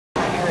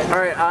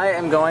Alright, I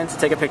am going to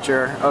take a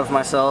picture of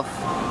myself.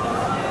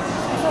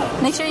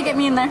 Make sure you get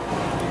me in there.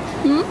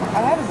 Hmm?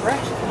 I haven't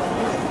brushed.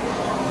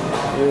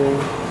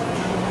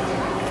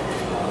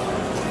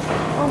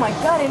 Oh my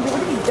god, Andrew,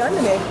 what have you done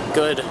to me?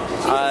 Good.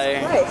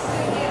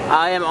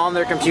 I am on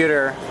their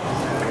computer.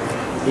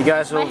 You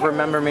guys will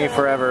remember me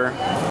forever.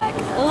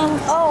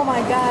 Oh my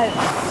god,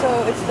 so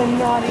it's the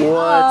naughty.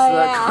 What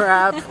the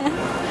crap?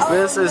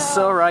 This is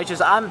so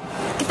righteous.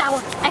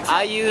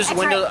 I use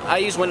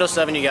Windows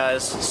 7, you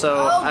guys. So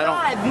I don't.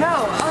 God,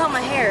 no! Oh,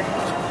 my hair.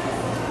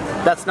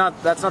 That's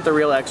not the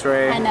real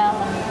X-ray. I know.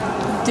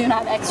 Do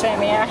not X-ray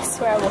me. I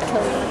swear I will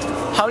kill you.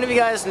 How many of you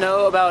guys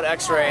know about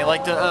X-ray?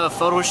 Like the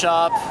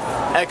Photoshop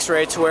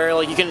X-ray, to where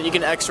like you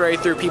can X-ray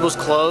through people's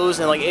clothes,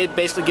 and like it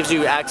basically gives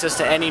you access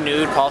to any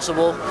nude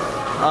possible.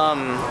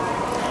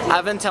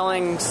 I've been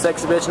telling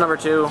sexy bitch number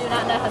 2 Do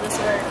not know how this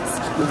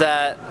works.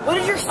 that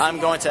I'm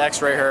going to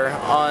X-ray her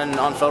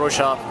on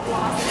Photoshop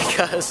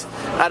because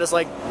I just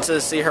like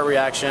to see her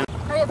reaction.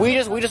 We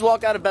just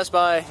walked out of Best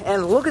Buy,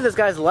 and look at this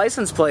guy's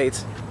license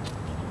plate.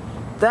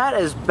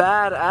 That is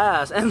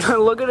badass. And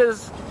look at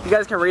his. You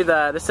guys can read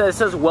that. It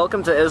says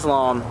 "Welcome to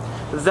Islam."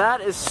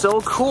 That is so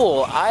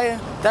cool.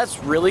 That's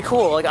really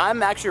cool. Like,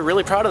 I'm actually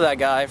really proud of that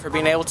guy for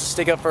being able to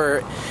stick up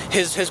for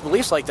his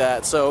beliefs like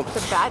that. So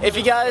if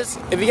you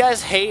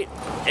guys hate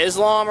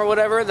Islam or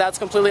whatever, that's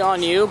completely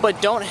on you.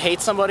 But don't hate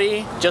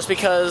somebody just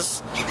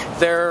because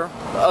they're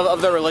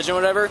of their religion or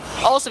whatever.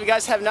 Also, if you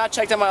guys have not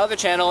checked out my other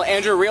channel,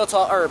 Andrew Real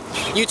Talk, or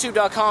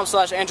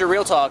youtube.com/Andrew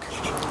Real Talk,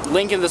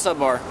 link in the sub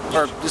bar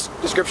or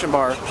description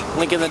bar.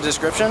 Link in the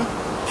description.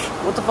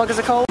 What the fuck is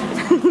it called?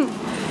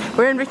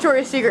 We're in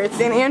Victoria's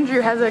Secrets, and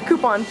Andrew has a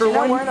coupon for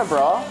wearing a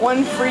bra?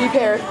 one free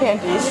pair of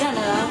panties. We don't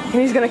know.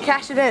 And he's gonna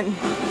cash it in.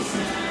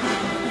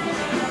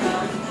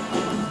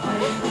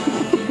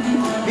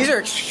 These are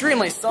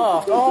extremely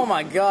soft. Oh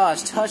my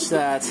gosh, touch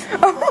that.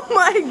 Oh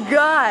my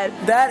god.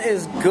 That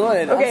is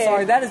good. Okay. I'm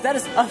sorry. That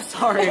is I'm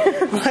sorry.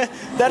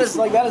 that is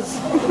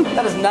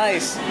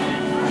nice.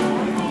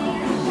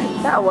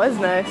 That was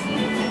nice.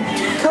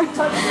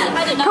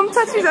 Come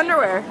touch these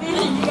underwear. You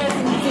guys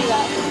didn't see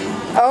that.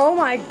 Oh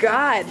my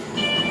god.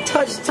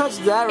 Touch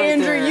that right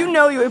Andrew, there. you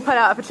know you would put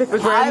out if a chick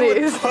was wearing I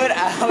these. would put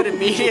out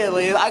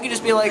immediately. I could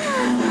just be like,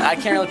 I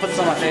can't really put this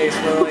on my face,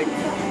 but like.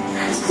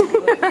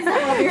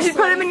 You should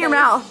put them in your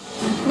mouth.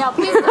 No,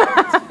 please don't.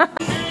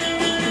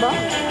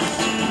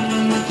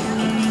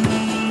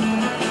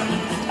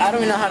 I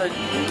don't even know how to.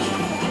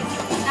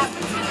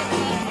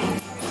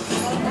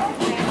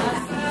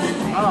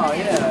 Oh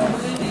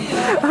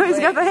yeah. Oh, he's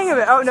got the hang of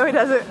it. Oh no, he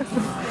doesn't.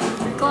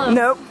 Close.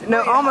 Nope.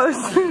 No,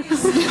 almost.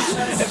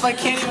 If I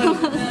can't even.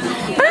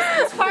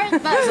 As far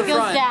as that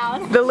goes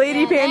down. The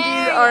lady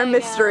panties are a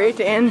mystery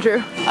to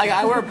Andrew.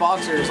 I wear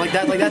boxers like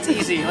that. Like that's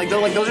easy. Like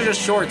those are just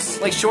shorts.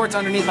 Like shorts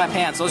underneath my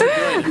pants. Those are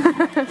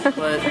good.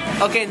 But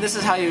okay, this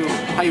is how you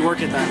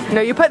work it then.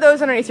 No, you put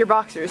those underneath your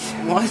boxers.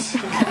 What?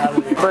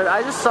 But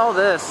I just saw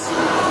this.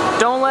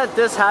 Don't let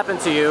this happen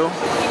to you.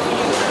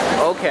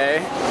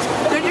 Okay.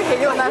 Don't you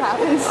hate it when that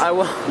happens? I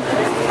will.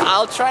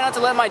 I'll try not to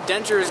let my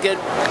dentures get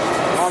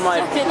on my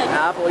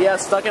apple. Yeah,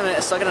 stuck in an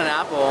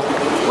apple.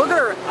 Look at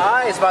her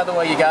eyes, by the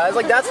way, you guys.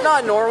 Like that's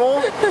not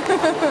normal.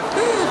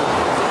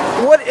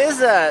 What is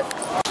that?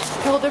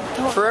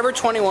 Forever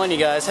 21, you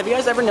guys. Have you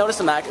guys ever noticed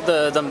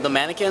the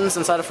mannequins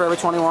inside of Forever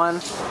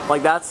 21?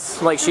 Like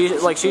that's like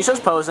she's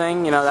just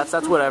posing. You know,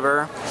 that's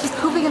whatever. She's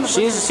pooping in the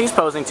She's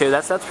posing too.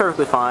 That's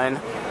perfectly fine.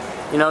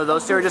 You know,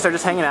 those two are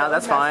just hanging out.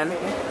 That's fine.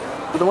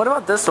 But then what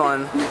about this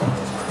one?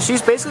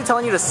 She's basically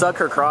telling you to suck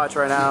her crotch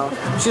right now.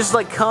 She's just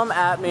like, come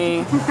at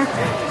me,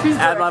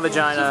 at my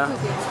vagina,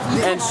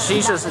 and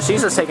she's just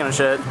taking a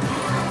shit.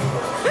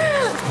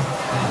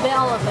 They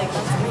all look like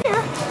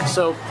that.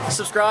 So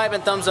subscribe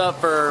and thumbs up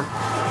for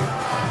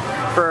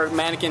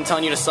mannequin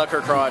telling you to suck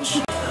her crotch.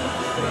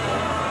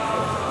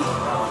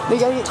 They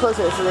gotta get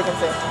closer so they can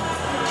see.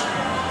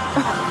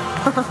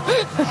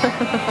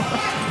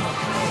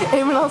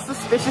 Anyone else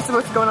suspicious of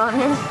what's going on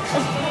here?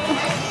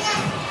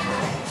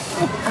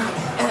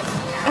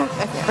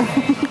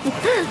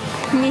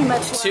 Me much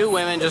less. 2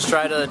 women just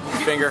try to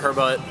finger her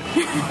butt.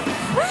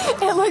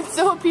 It looks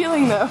so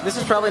appealing though. This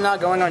is probably not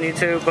going on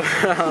YouTube, but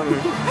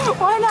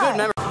why not? Good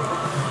memory.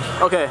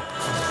 Okay.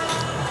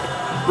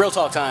 Real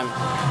talk time.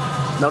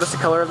 Notice the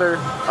color of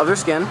their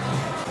skin.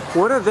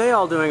 What are they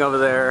all doing over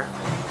there?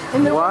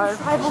 And they're wearing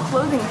tribal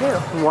clothing too.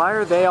 Why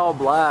are they all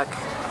black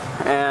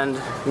and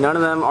none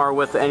of them are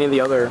with any of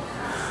the other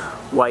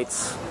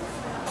whites?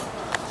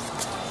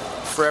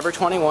 Forever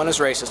 21 is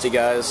racist, you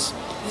guys.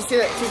 Did you see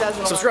that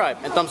 2001? Subscribe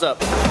and thumbs up.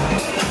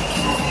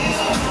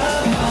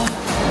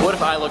 What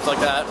if I looked like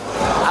that?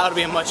 I would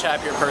be a much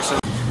happier person.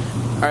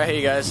 Alright, hey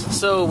you guys.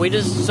 So we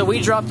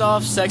dropped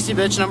off sexy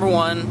bitch number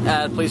 1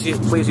 at please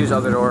use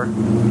other door.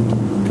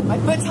 My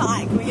foot's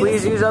high.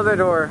 Please use other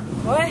door.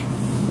 What?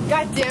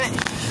 God damn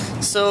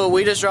it. So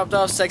we just dropped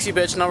off sexy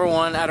bitch number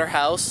 1 at her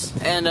house,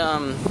 and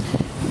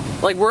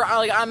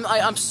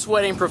I'm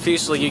sweating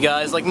profusely, you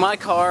guys. Like my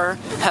car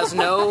has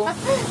no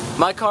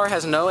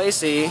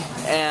AC,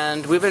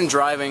 and we've been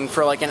driving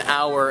for like an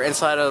hour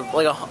inside of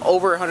like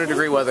over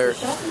 100-degree weather,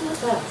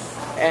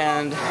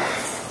 and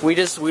we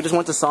just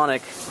went to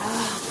Sonic,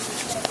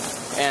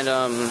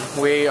 and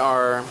we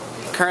are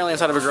currently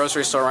inside of a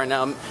grocery store right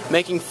now,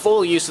 making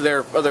full use of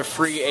their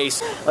free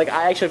AC. Like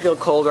I actually feel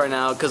cold right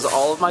now because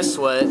all of my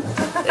sweat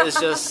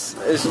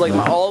is like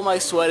all of my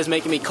sweat is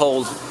making me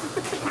cold.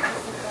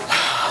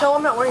 No,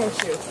 I'm not wearing a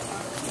shoe.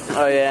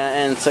 Oh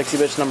yeah, and sexy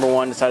bitch number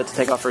 1 decided to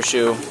take off her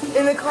shoe.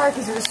 In the car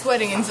because it was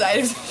sweating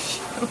inside of the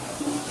shoe.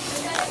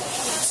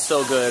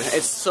 So good.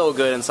 It's so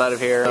good inside of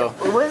here.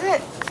 Was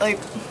it like?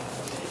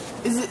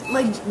 Is it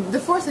like the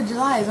 4th of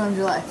July is on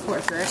July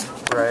 4th, right?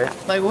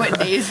 Right. Like what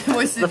days?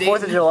 What's the The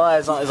 4th of July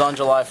is on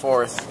July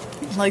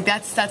 4th. Like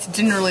that's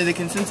generally the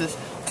consensus.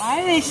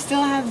 Why do they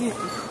still have the?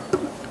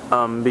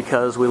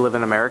 Because we live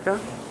in America.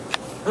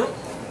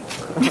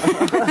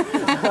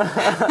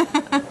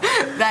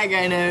 That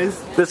guy knows.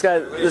 This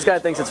guy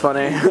thinks it's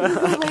funny.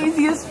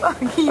 Lazy as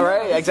fuck.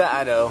 Right? Exactly.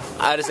 I know.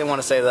 I just didn't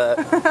want to say that.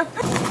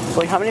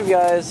 Like, how many of you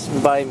guys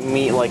buy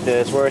meat like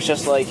this, where it's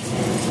just like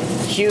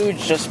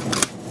huge, just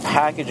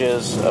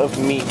packages of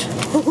meat?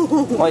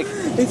 Like,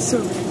 It's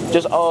so.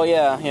 just oh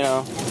yeah, you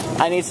know,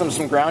 I need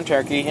some ground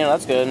turkey. You know,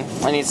 that's good.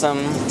 I need some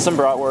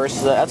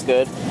bratwurst. That's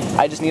good.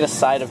 I just need a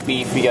side of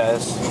beef, you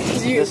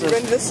guys. You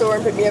run to the store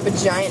and pick me up a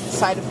giant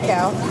side of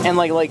cow. And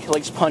like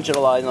just punch it a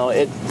lot. You know,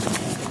 it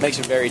makes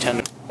it very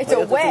tender. It's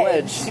a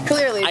wedge.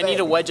 Clearly, I need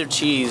a wedge of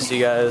cheese,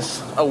 you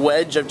guys. A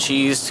wedge of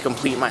cheese to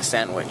complete my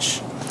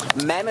sandwich.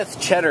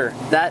 Mammoth cheddar.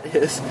 That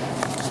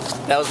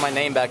was my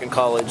name back in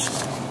college.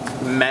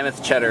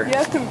 Mammoth cheddar. You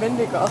haven't been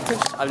to college.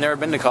 I've never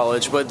been to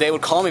college, but they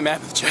would call me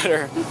Mammoth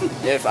cheddar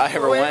if I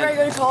ever Whenever I went.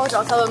 go to college,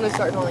 I'll tell them to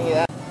start calling you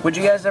that. Would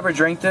you guys ever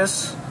drink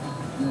this?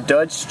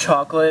 Dutch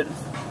chocolate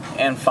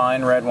and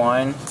fine red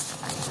wine.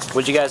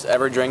 Would you guys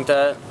ever drink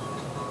that?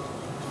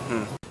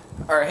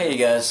 Alright, hey you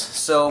guys.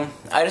 So,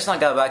 I just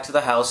got back to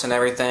the house and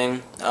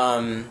everything.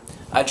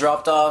 I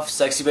dropped off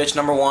sexy bitch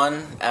number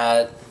 1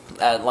 at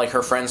like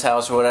her friend's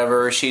house or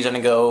whatever. She's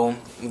gonna go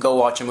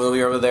watch a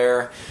movie over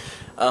there.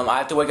 I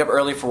have to wake up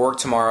early for work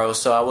tomorrow,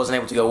 so I wasn't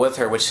able to go with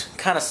her, which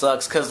kind of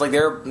sucks because like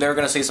they're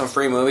gonna see some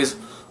free movies.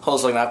 Hold on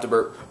a second, I have to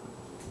burp.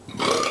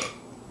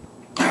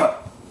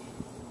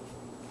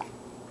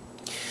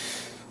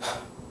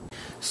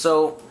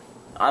 So,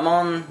 I'm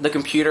on the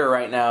computer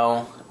right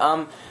now.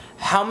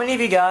 How many of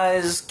you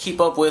guys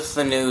keep up with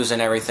the news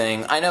and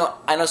everything? I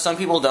know some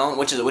people don't,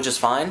 which is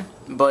fine.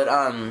 But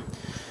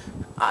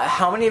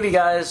how many of you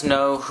guys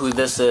know who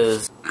this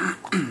is?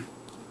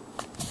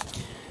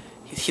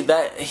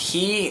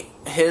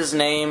 His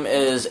name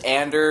is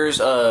Anders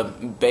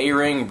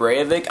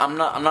Breivik. I'm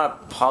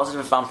not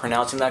positive if I'm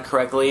pronouncing that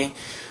correctly,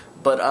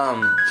 but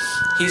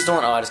he's the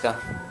one. Oh, I just got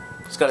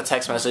a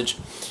text message.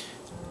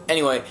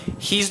 Anyway,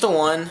 he's the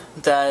one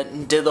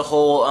that did the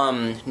whole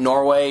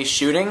Norway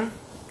shooting,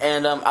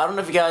 and I don't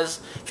know if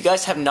you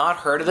guys have not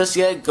heard of this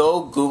yet.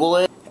 Go Google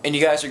it, and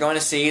you guys are going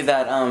to see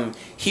that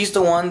he's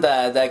the one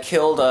that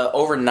killed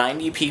over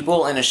 90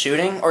 people in a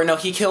shooting. Or no,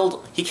 he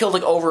killed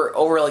like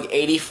over like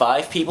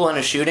 85 people in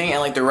a shooting, and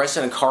like the rest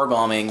in a car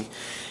bombing.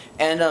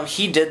 And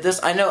he did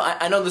this. I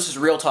know this is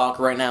Real Talk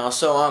right now.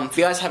 So if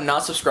you guys have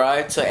not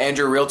subscribed to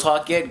Andrew Real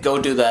Talk yet,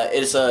 go do that.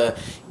 It's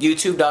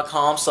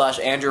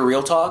youtube.com/Andrew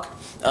Real Talk.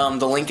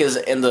 The link is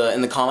in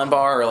the comment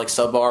bar or like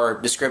sub bar or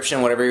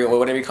description, whatever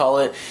you call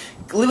it.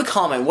 Leave a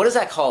comment. What is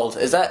that called?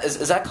 Is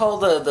that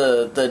called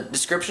the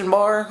description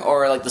bar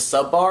or like the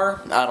sub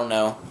bar? I don't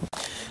know.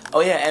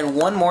 Oh yeah, and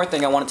one more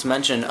thing I wanted to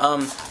mention.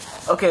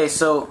 Okay,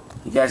 so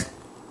you guys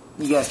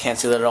can't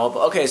see that at all.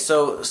 But okay,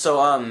 so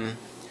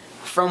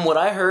from what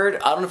I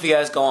heard, I don't know if you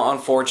guys go on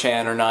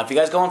 4chan or not. If you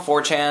guys go on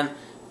 4chan,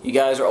 you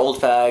guys are old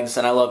fags,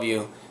 and I love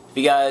you. If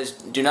you guys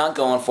do not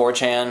go on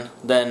 4chan,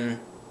 then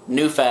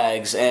new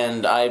fags,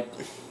 and I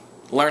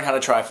learned how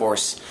to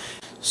Triforce.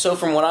 So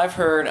from what I've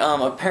heard,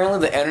 apparently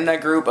the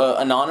internet group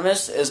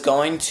Anonymous is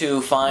going to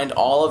find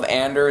all of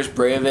Anders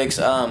Breivik's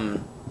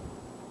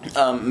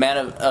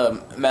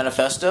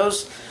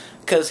manifestos,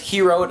 because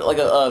he wrote like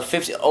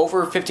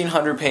over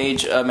 1,500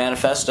 page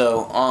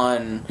manifesto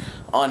on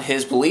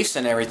his beliefs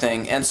and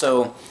everything. And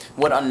so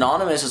what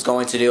Anonymous is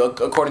going to do,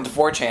 according to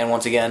 4chan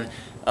once again,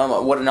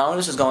 what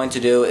Anonymous is going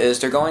to do is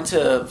they're going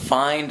to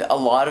find a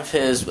lot of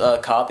his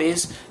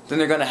copies, then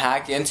they're going to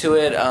hack into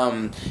it,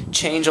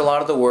 change a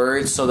lot of the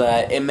words so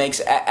that it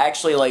makes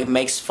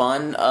makes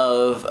fun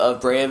of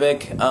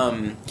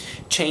Breivik,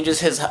 changes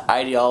his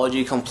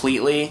ideology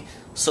completely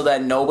so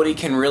that nobody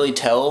can really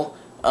tell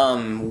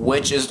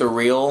which is the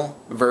real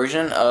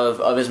version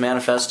of his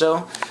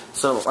manifesto.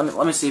 So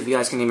let me see if you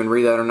guys can even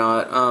read that or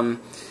not.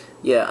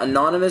 Yeah,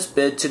 Anonymous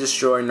bid to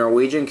destroy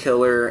Norwegian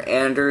killer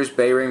Anders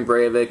Behring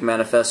Breivik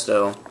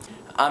manifesto.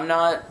 I'm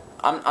not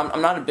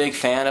a big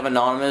fan of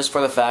Anonymous for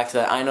the fact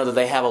that I know that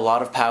they have a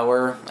lot of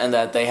power and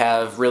that they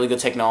have really good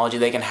technology.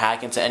 They can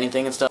hack into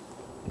anything and stuff.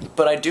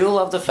 But I do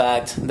love the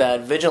fact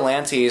that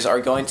vigilantes are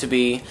going to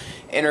be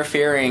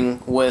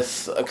interfering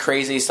with a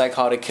crazy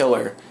psychotic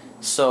killer.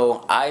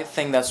 So I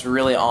think that's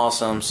really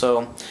awesome.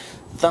 So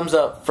thumbs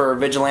up for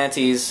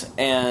vigilantes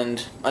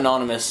and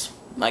Anonymous,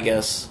 I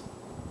guess.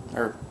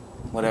 Or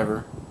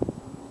whatever.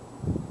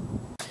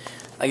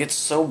 I get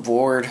so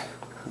bored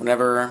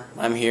whenever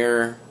I'm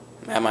here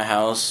at my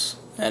house,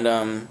 and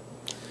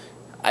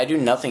I do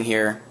nothing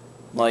here.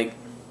 Like,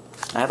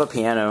 I have a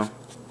piano.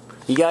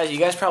 You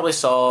guys probably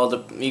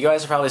you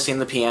guys have probably seen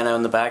the piano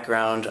in the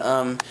background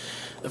a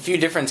few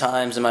different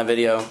times in my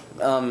video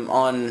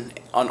on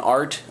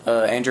art,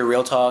 Andrew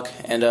Real Talk,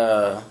 and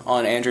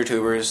on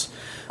Andrewtubers.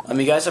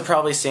 You guys have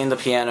probably seen the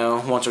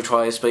piano once or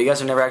twice, but you guys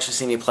have never actually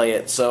seen me play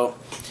it. So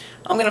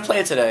I'm gonna play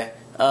it today.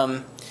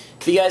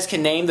 If you guys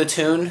can name the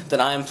tune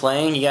that I am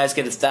playing, you guys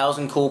get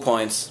 1,000 cool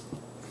points.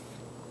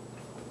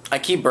 I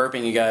keep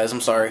burping, you guys. I'm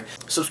sorry.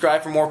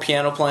 Subscribe for more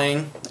piano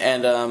playing,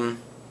 and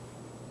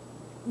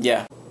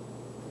yeah.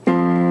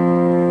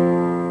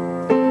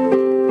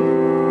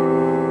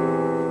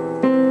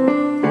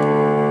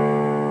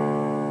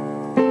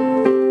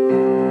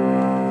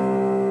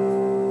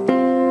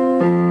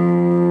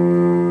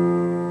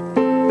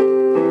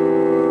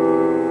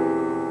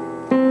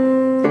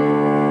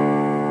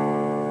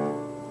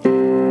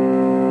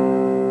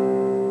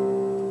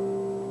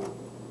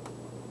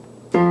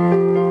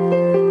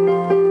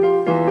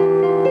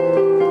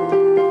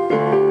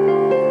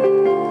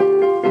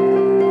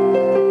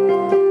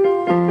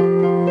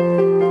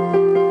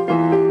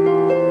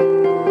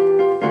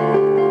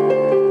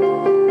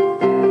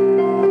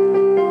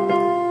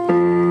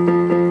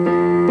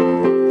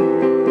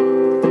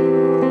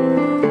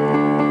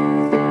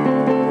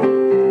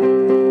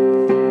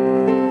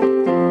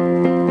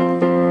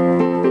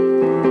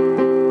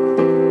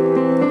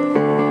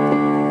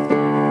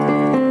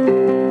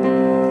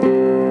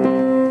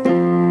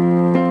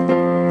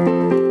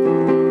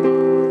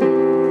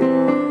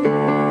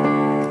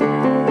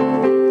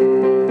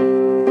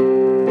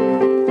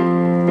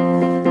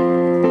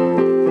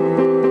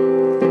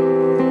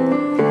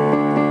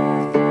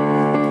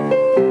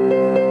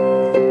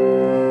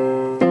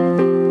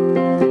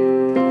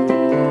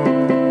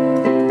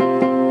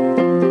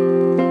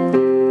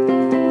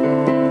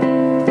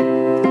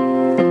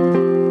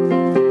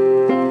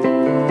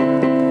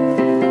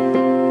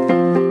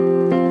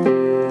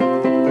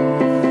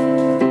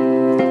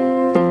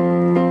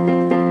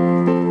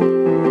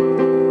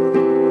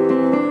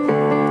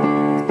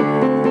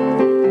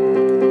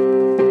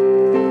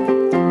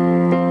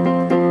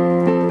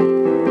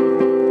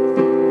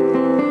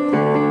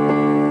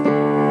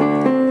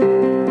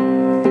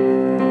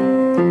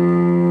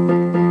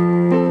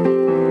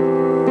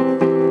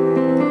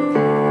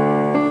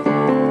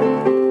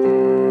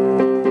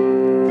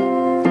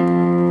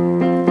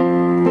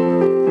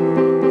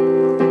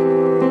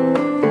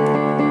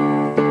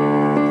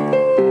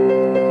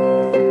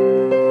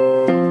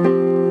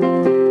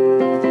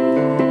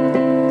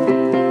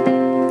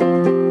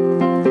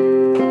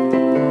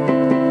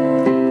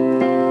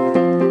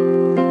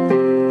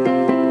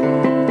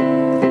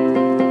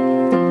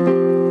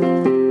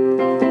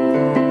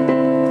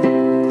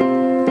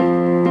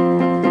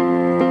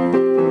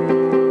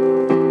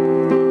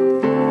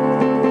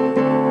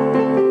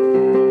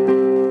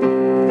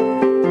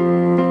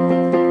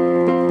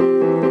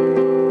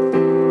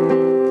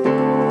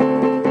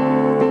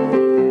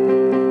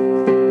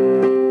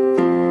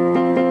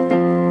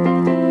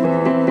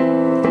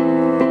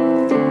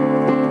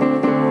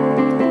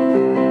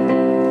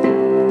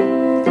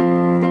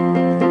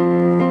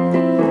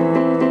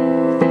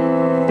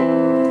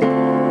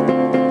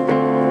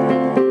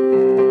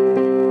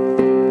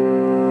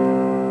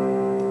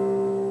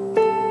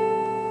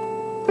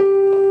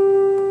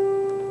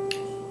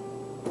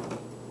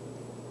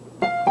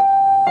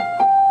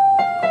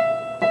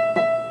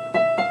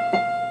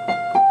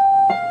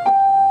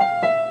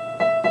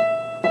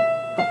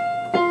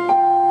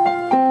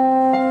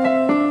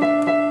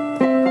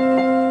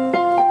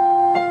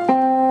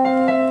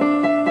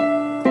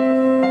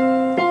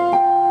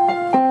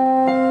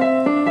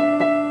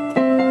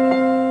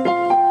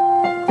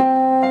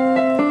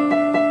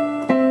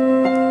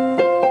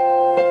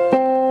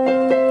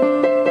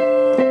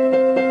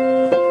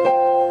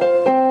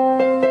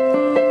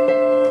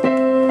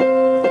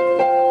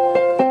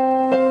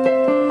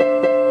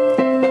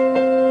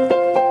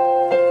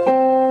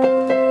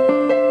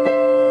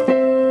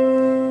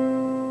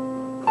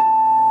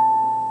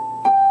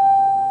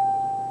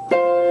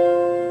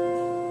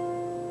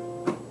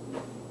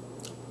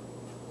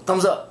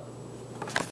 Thumbs up.